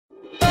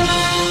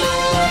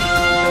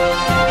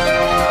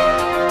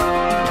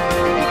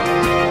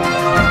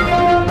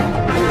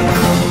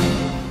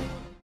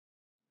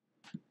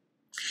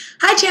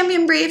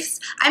briefs.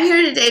 I'm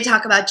here today to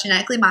talk about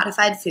genetically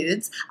modified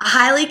foods, a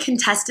highly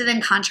contested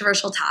and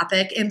controversial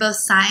topic in both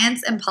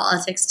science and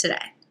politics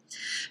today.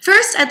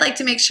 First, I'd like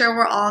to make sure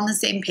we're all on the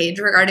same page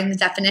regarding the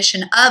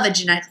definition of a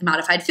genetically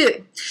modified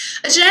food.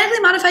 A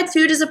genetically modified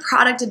food is a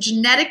product of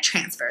genetic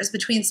transfers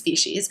between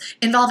species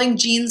involving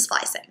gene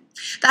splicing.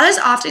 That is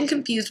often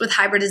confused with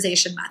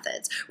hybridization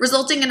methods,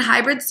 resulting in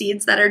hybrid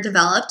seeds that are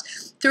developed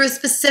through a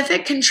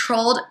specific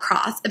controlled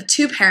cross of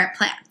two parent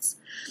plants.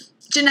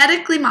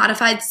 Genetically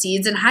modified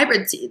seeds and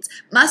hybrid seeds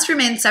must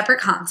remain separate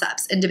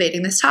concepts in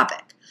debating this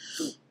topic.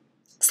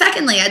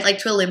 Secondly, I'd like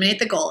to illuminate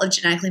the goal of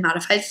genetically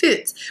modified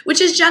foods, which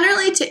is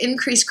generally to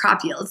increase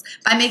crop yields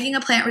by making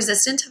a plant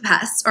resistant to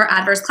pests or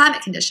adverse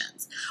climate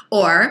conditions,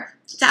 or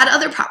to add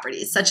other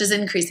properties such as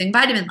increasing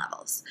vitamin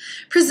levels.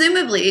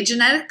 Presumably,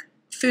 genetic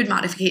food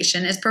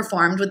modification is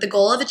performed with the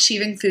goal of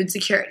achieving food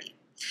security.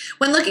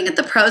 When looking at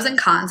the pros and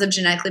cons of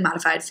genetically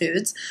modified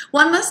foods,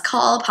 one must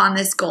call upon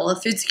this goal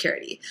of food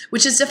security,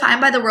 which is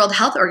defined by the World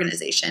Health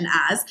Organization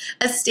as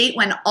a state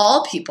when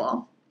all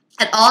people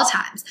at all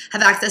times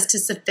have access to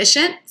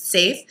sufficient,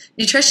 safe,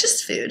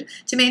 nutritious food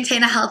to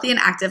maintain a healthy and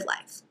active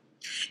life.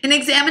 In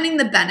examining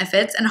the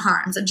benefits and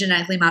harms of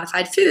genetically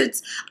modified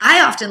foods,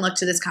 I often look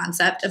to this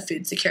concept of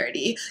food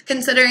security,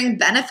 considering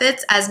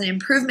benefits as an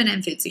improvement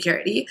in food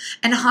security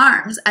and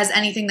harms as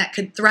anything that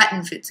could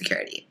threaten food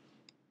security.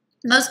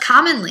 Most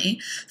commonly,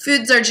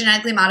 foods are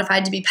genetically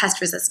modified to be pest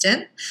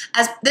resistant,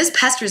 as this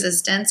pest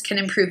resistance can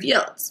improve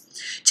yields.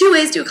 Two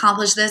ways to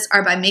accomplish this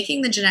are by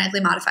making the genetically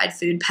modified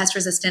food pest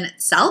resistant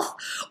itself,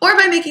 or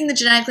by making the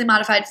genetically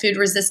modified food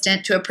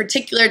resistant to a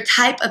particular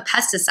type of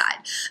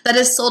pesticide that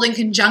is sold in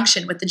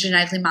conjunction with the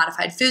genetically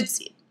modified food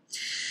seed.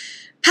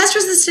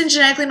 Pest-resistant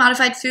genetically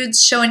modified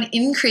foods show an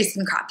increase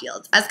in crop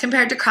yields as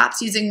compared to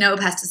crops using no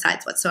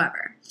pesticides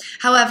whatsoever.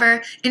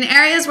 However, in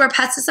areas where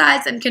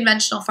pesticides and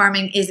conventional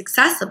farming is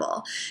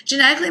accessible,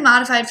 genetically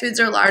modified foods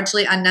are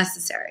largely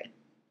unnecessary.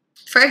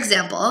 For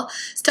example,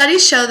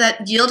 studies show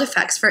that yield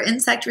effects for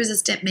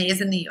insect-resistant maize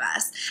in the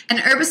US and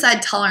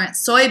herbicide-tolerant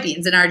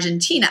soybeans in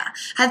Argentina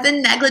have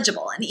been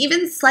negligible and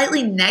even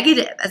slightly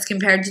negative as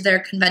compared to their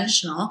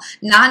conventional,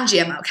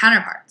 non-GMO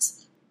counterparts.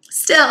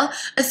 Still,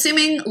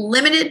 assuming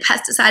limited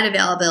pesticide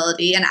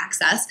availability and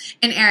access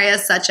in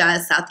areas such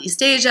as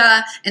Southeast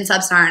Asia and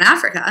Sub-Saharan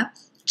Africa,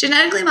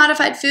 genetically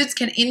modified foods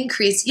can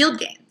increase yield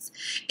gains.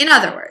 In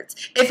other words,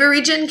 if a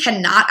region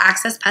cannot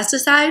access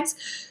pesticides,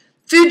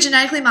 food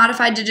genetically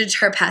modified to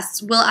deter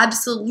pests will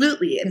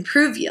absolutely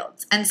improve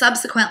yields and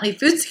subsequently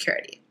food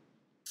security.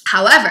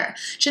 However,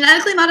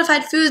 genetically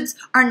modified foods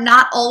are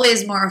not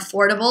always more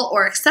affordable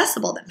or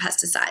accessible than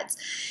pesticides,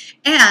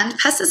 and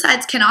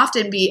pesticides can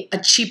often be a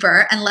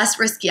cheaper and less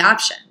risky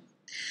option.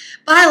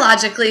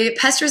 Biologically,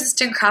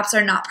 pest-resistant crops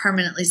are not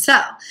permanently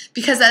so,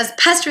 because as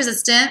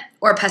pest-resistant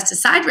or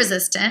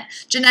pesticide-resistant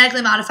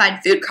genetically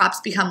modified food crops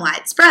become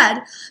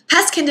widespread,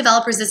 pests can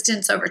develop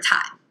resistance over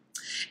time.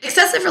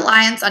 Excessive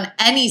reliance on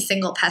any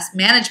single pest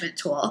management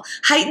tool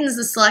heightens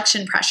the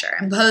selection pressure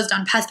imposed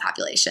on pest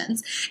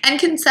populations and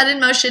can set in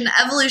motion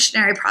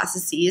evolutionary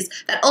processes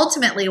that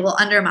ultimately will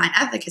undermine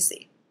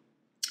efficacy.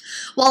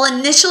 While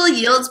initial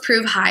yields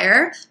prove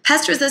higher,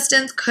 pest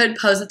resistance could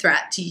pose a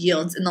threat to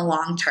yields in the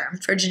long term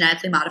for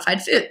genetically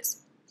modified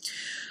foods.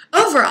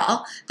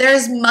 Overall, there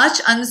is much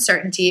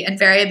uncertainty and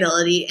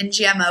variability in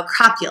GMO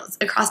crop yields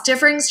across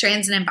differing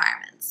strains and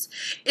environments.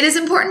 It is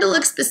important to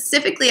look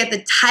specifically at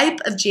the type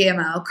of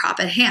GMO crop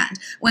at hand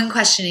when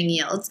questioning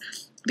yields,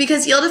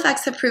 because yield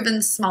effects have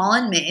proven small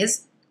in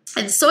maize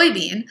and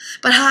soybean,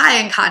 but high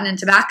in cotton and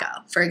tobacco,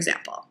 for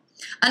example.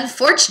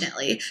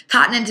 Unfortunately,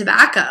 cotton and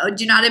tobacco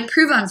do not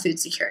improve on food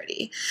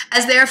security,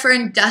 as they are for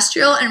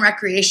industrial and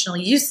recreational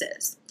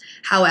uses.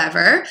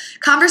 However,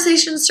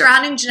 conversations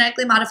surrounding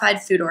genetically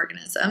modified food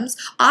organisms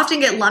often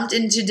get lumped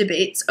into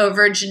debates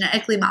over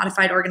genetically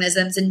modified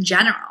organisms in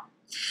general.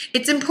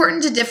 It's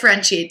important to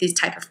differentiate these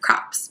types of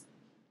crops.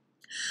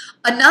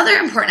 Another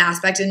important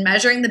aspect in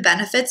measuring the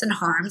benefits and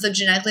harms of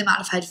genetically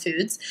modified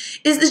foods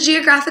is the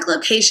geographic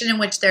location in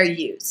which they're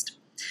used.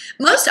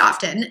 Most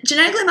often,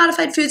 genetically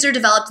modified foods are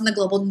developed in the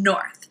global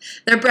north.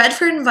 They're bred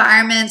for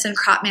environments and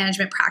crop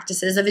management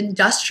practices of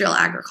industrial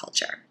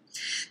agriculture.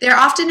 They are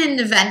often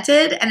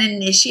invented and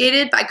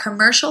initiated by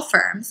commercial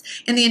firms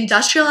in the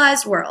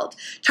industrialized world,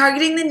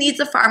 targeting the needs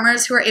of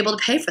farmers who are able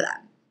to pay for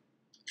them.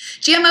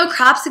 GMO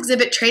crops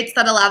exhibit traits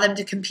that allow them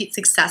to compete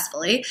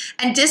successfully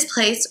and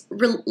displace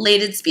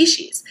related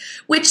species,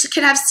 which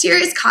can have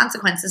serious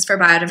consequences for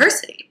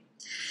biodiversity.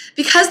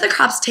 Because the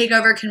crops take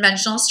over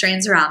conventional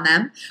strains around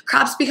them,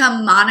 crops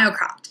become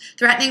monocropped,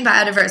 threatening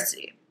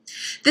biodiversity.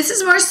 This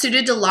is more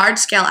suited to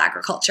large-scale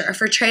agriculture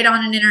for trade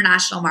on an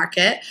international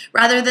market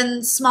rather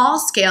than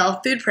small-scale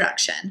food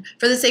production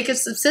for the sake of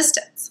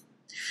subsistence.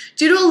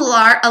 Due to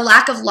a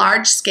lack of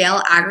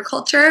large-scale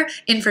agriculture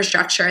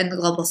infrastructure in the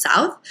global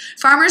south,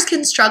 farmers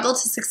can struggle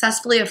to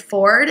successfully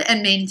afford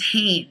and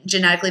maintain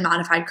genetically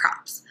modified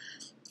crops.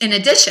 In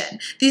addition,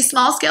 these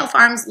small-scale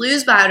farms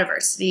lose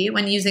biodiversity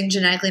when using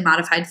genetically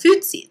modified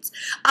food seeds,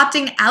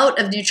 opting out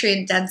of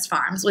nutrient-dense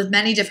farms with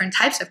many different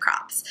types of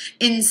crops,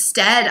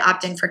 instead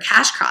opting for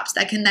cash crops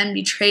that can then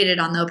be traded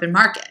on the open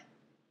market.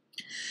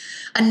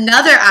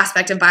 Another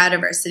aspect of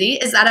biodiversity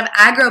is that of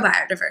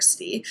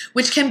agrobiodiversity,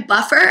 which can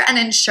buffer and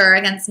ensure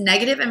against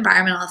negative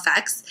environmental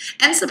effects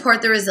and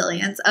support the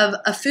resilience of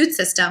a food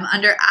system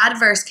under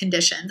adverse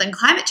conditions and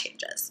climate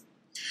changes.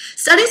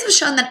 Studies have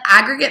shown that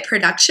aggregate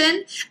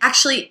production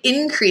actually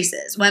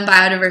increases when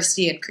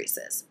biodiversity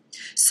increases.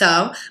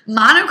 So,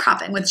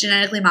 monocropping with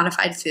genetically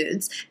modified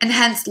foods, and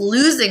hence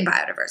losing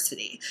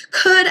biodiversity,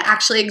 could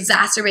actually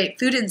exacerbate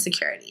food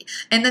insecurity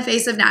in the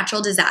face of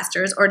natural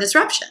disasters or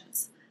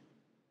disruptions.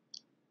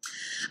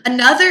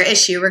 Another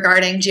issue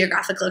regarding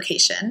geographic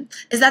location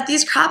is that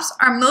these crops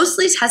are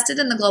mostly tested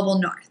in the global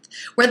north,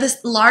 where the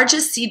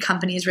largest seed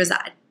companies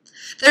reside.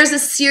 There is a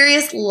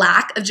serious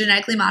lack of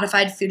genetically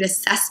modified food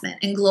assessment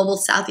in global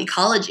south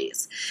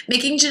ecologies,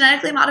 making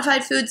genetically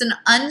modified foods an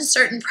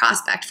uncertain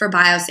prospect for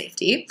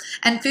biosafety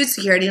and food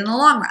security in the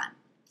long run.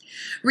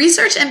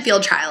 Research and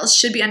field trials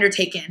should be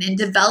undertaken in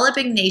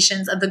developing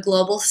nations of the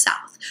global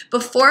south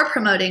before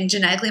promoting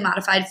genetically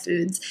modified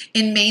foods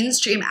in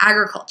mainstream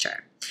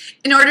agriculture,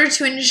 in order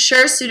to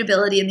ensure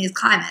suitability in these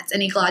climates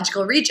and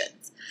ecological regions.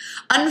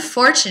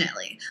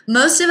 Unfortunately,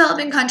 most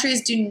developing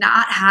countries do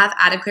not have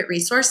adequate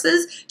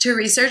resources to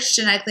research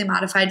genetically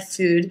modified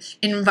food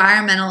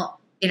environmental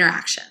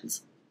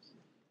interactions.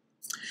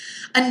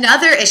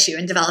 Another issue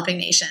in developing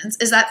nations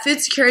is that food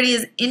security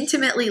is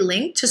intimately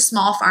linked to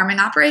small farming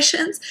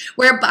operations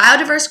where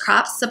biodiverse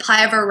crops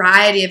supply a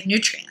variety of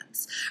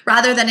nutrients,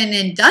 rather than an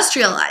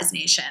industrialized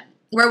nation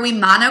where we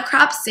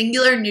monocrop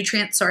singular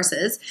nutrient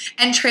sources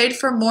and trade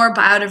for more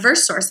biodiverse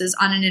sources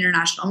on an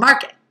international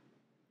market.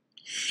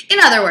 In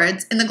other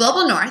words, in the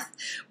global north,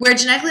 where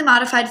genetically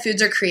modified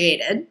foods are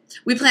created,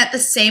 we plant the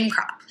same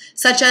crop,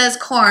 such as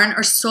corn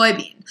or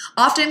soybean,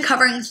 often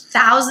covering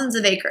thousands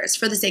of acres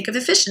for the sake of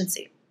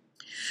efficiency.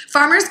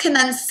 Farmers can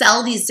then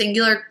sell these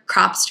singular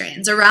crop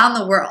strains around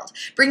the world,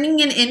 bringing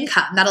in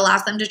income that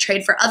allows them to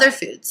trade for other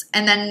foods,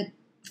 and then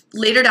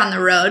later down the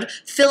road,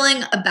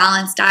 filling a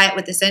balanced diet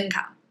with this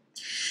income.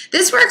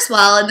 This works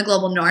well in the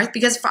global north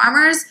because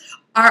farmers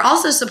are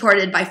also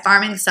supported by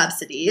farming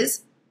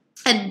subsidies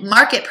and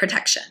market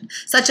protection,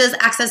 such as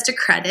access to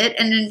credit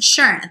and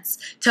insurance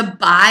to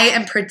buy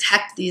and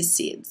protect these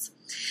seeds.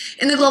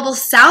 In the global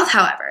south,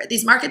 however,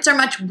 these markets are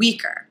much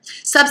weaker.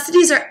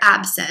 Subsidies are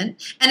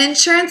absent, and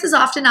insurance is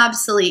often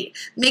obsolete,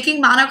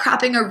 making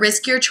monocropping a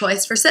riskier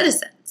choice for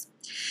citizens.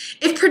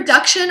 If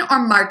production or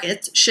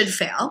markets should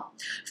fail,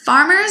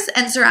 farmers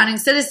and surrounding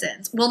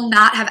citizens will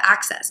not have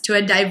access to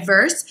a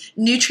diverse,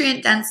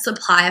 nutrient-dense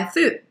supply of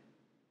food.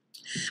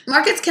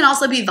 Markets can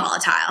also be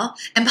volatile,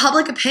 and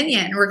public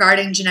opinion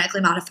regarding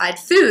genetically modified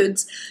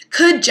foods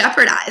could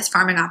jeopardize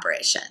farming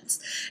operations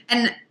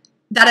and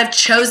that have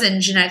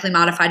chosen genetically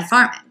modified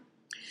farming.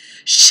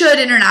 Should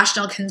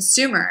international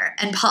consumer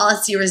and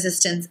policy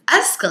resistance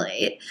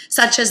escalate,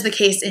 such as the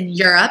case in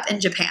Europe and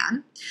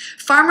Japan,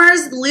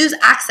 farmers lose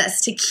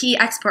access to key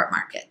export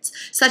markets,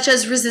 such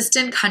as because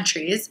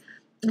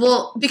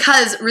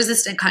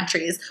resistant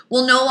countries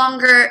will no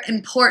longer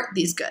import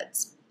these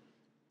goods.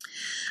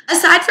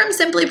 Aside from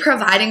simply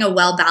providing a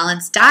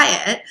well-balanced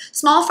diet,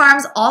 small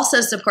farms also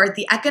support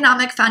the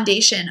economic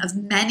foundation of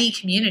many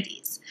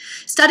communities.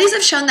 Studies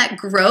have shown that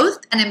growth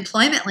and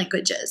employment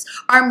linkages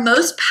are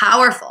most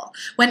powerful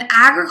when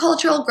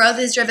agricultural growth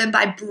is driven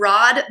by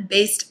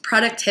broad-based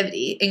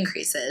productivity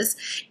increases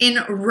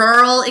in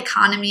rural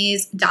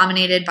economies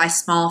dominated by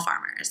small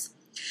farmers.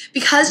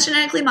 Because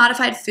genetically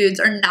modified foods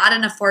are not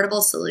an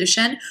affordable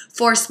solution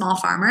for small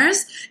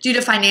farmers due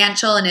to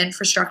financial and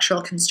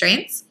infrastructural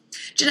constraints,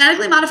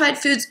 genetically modified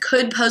foods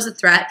could pose a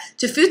threat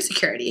to food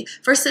security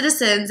for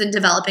citizens in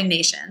developing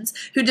nations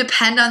who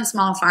depend on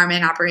small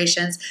farming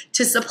operations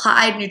to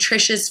supply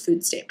nutritious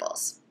food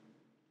staples.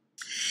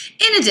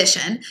 In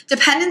addition,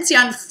 dependency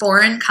on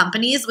foreign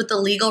companies with the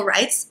legal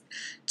rights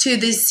to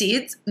these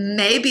seeds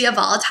may be a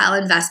volatile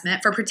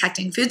investment for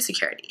protecting food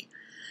security.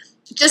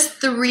 Just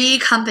 3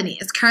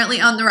 companies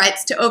currently own the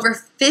rights to over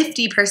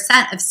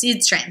 50% of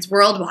seed strains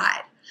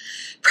worldwide.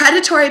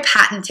 Predatory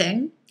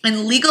patenting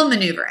and legal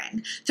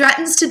maneuvering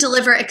threatens to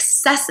deliver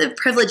excessive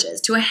privileges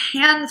to a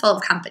handful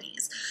of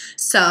companies.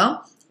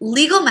 So,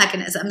 legal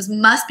mechanisms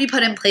must be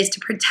put in place to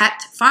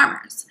protect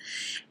farmers.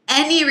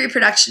 Any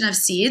reproduction of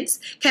seeds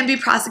can be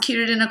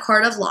prosecuted in a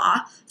court of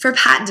law for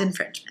patent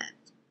infringement,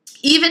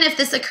 even if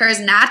this occurs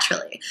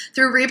naturally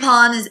through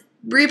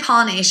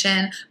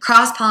repollination,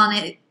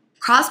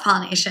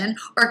 cross-pollination,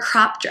 or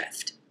crop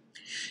drift.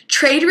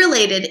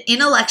 Trade-related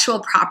intellectual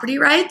property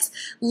rights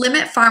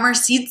limit farmer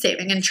seed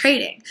saving and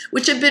trading,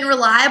 which have been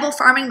reliable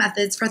farming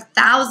methods for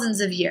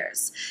thousands of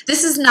years.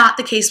 This is not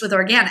the case with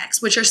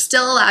organics, which are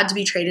still allowed to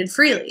be traded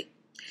freely.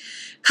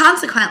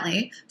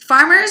 Consequently,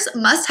 farmers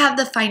must have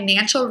the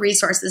financial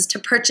resources to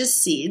purchase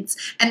seeds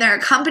and their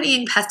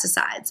accompanying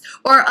pesticides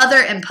or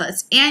other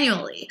inputs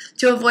annually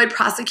to avoid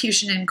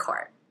prosecution in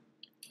court.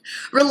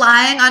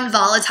 Relying on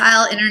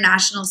volatile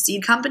international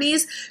seed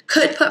companies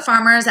could put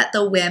farmers at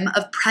the whim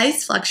of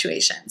price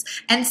fluctuations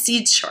and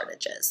seed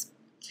shortages.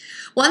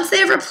 Once they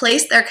have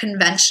replaced their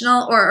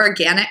conventional or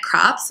organic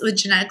crops with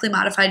genetically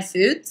modified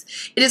foods,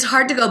 it is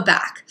hard to go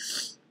back,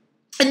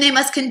 and they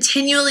must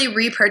continually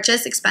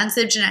repurchase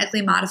expensive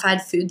genetically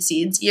modified food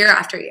seeds year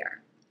after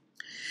year.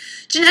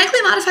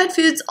 Genetically modified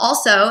foods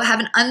also have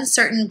an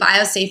uncertain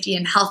biosafety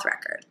and health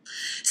record.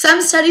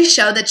 Some studies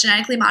show that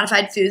genetically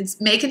modified foods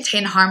may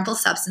contain harmful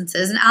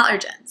substances and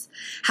allergens.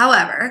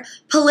 However,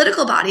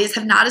 political bodies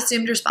have not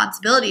assumed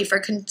responsibility for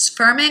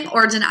confirming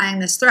or denying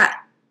this threat.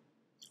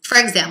 For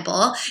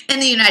example, in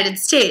the United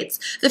States,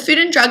 the Food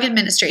and Drug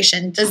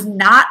Administration does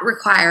not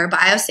require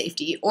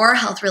biosafety or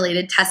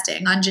health-related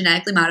testing on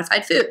genetically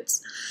modified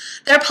foods.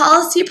 Their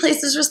policy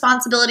places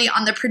responsibility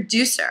on the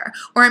producer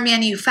or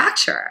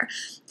manufacturer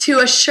to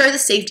assure the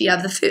safety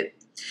of the food.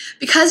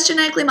 Because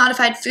genetically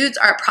modified foods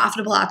are a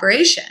profitable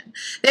operation,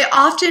 they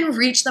often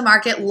reach the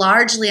market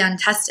largely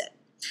untested.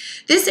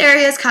 This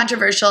area is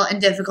controversial and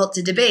difficult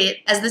to debate,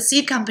 as the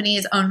seed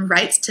companies own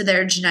rights to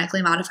their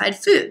genetically modified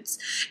foods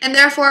and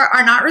therefore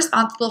are not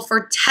responsible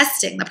for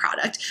testing the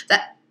product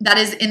that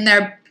is in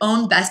their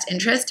own best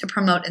interest to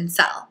promote and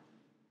sell.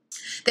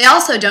 They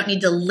also don't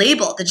need to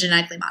label the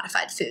genetically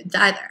modified foods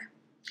either.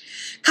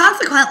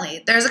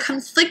 Consequently, there is a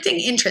conflicting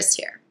interest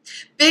here.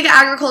 Big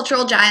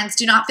agricultural giants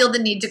do not feel the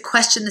need to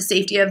question the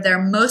safety of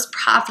their most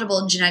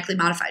profitable genetically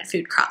modified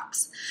food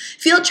crops.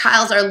 Field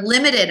trials are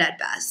limited at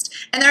best,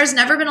 and there has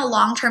never been a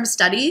long-term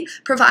study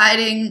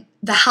proving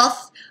the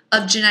health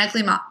of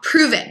genetically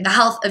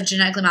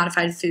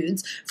modified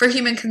foods for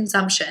human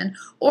consumption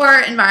or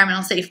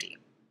environmental safety.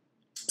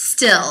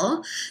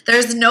 Still, there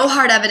is no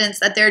hard evidence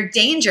that they're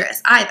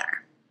dangerous either.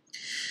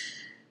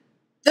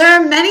 There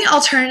are many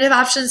alternative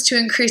options to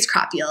increase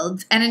crop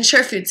yields and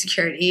ensure food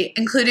security,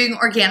 including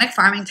organic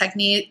farming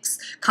techniques,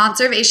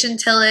 conservation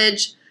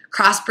tillage,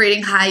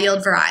 crossbreeding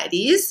high-yield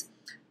varieties,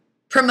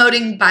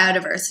 promoting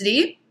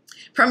biodiversity,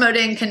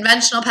 promoting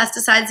conventional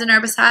pesticides and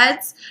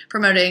herbicides,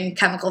 promoting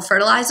chemical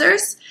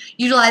fertilizers,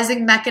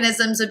 utilizing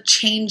mechanisms of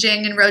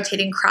changing and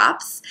rotating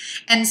crops,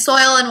 and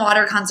soil and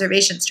water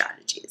conservation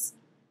strategies.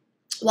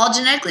 While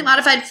genetically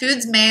modified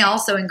foods may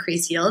also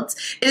increase yields,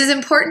 it is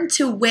important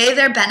to weigh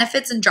their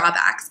benefits and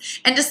drawbacks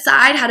and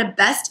decide how to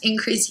best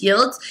increase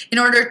yields in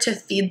order to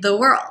feed the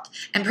world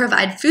and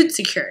provide food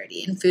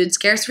security in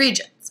food-scarce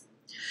regions.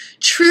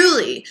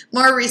 Truly,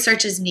 more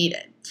research is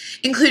needed,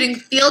 including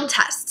field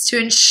tests to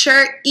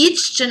ensure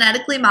each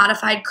genetically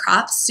modified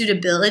crop's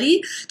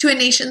suitability to a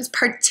nation's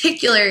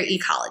particular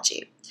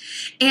ecology,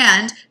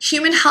 and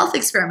human health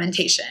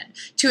experimentation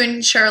to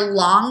ensure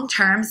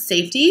long-term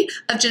safety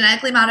of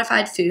genetically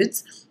modified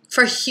foods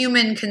for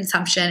human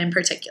consumption in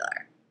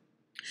particular.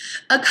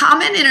 A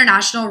common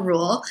international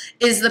rule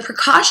is the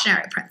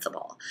precautionary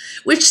principle,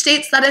 which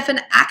states that if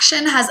an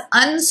action has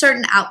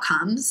uncertain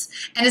outcomes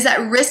and is at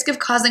risk of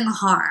causing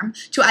harm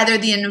to either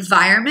the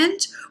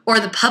environment or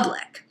the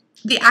public,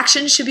 the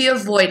action should be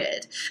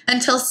avoided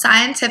until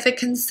scientific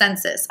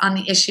consensus on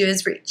the issue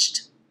is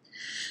reached.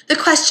 The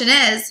question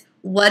is,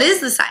 what is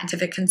the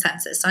scientific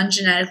consensus on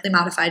genetically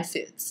modified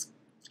foods?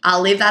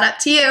 I'll leave that up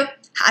to you.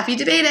 Happy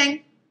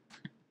debating!